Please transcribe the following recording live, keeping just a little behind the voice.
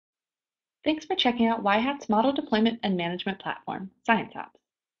Thanks for checking out Yhat's model deployment and management platform, ScienceOps.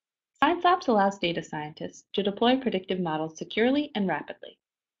 ScienceOps allows data scientists to deploy predictive models securely and rapidly.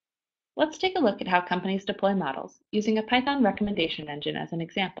 Let's take a look at how companies deploy models using a Python recommendation engine as an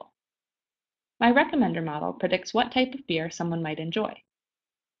example. My recommender model predicts what type of beer someone might enjoy.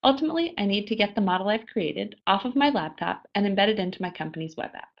 Ultimately, I need to get the model I've created off of my laptop and embed it into my company's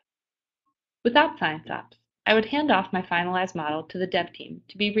web app. Without ScienceOps, I would hand off my finalized model to the dev team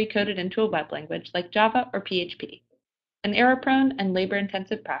to be recoded into a web language like Java or PHP, an error-prone and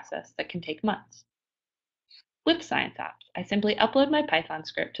labor-intensive process that can take months. With ScienceOps, I simply upload my Python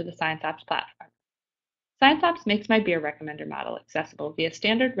script to the ScienceOps platform. ScienceOps makes my beer recommender model accessible via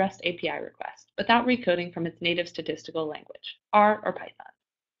standard REST API request without recoding from its native statistical language, R or Python.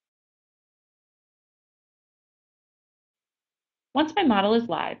 Once my model is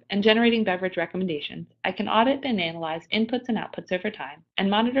live and generating beverage recommendations, I can audit and analyze inputs and outputs over time and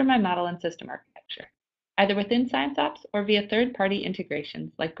monitor my model and system architecture, either within ScienceOps or via third-party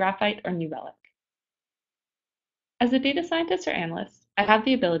integrations like Graphite or New Relic. As a data scientist or analyst, I have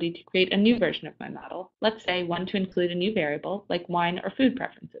the ability to create a new version of my model, let's say one to include a new variable like wine or food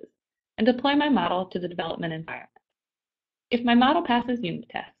preferences, and deploy my model to the development environment. If my model passes unit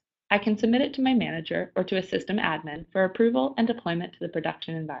tests, I can submit it to my manager or to a system admin for approval and deployment to the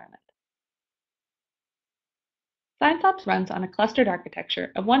production environment. ScienceOps runs on a clustered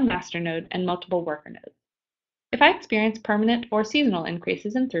architecture of one master node and multiple worker nodes. If I experience permanent or seasonal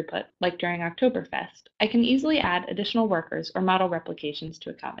increases in throughput, like during Oktoberfest, I can easily add additional workers or model replications to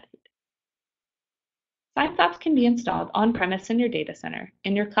accommodate. ScienceOps can be installed on-premise in your data center,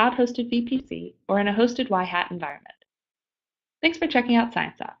 in your cloud-hosted VPC, or in a hosted Yhat environment. Thanks for checking out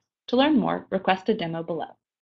ScienceOps. To learn more, request a demo below.